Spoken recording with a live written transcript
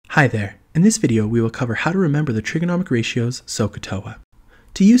Hi there. In this video, we will cover how to remember the trigonomic ratios SOH CAH TOA.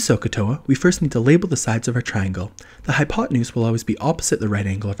 To use SOH CAH TOA, we first need to label the sides of our triangle. The hypotenuse will always be opposite the right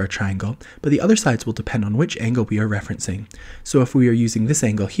angle of our triangle, but the other sides will depend on which angle we are referencing. So if we are using this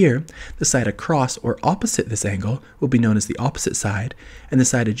angle here, the side across or opposite this angle will be known as the opposite side, and the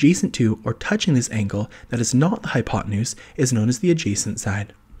side adjacent to or touching this angle that is not the hypotenuse is known as the adjacent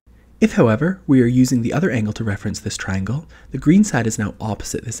side. If, however, we are using the other angle to reference this triangle, the green side is now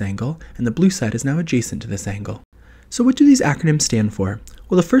opposite this angle, and the blue side is now adjacent to this angle. So what do these acronyms stand for?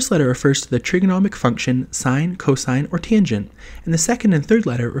 Well, the first letter refers to the trigonomic function sine, cosine, or tangent, and the second and third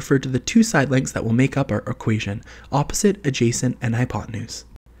letter refer to the two side lengths that will make up our equation, opposite, adjacent, and hypotenuse.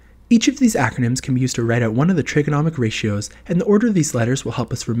 Each of these acronyms can be used to write out one of the trigonomic ratios, and the order of these letters will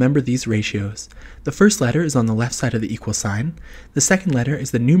help us remember these ratios. The first letter is on the left side of the equal sign, the second letter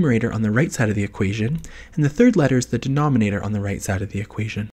is the numerator on the right side of the equation, and the third letter is the denominator on the right side of the equation.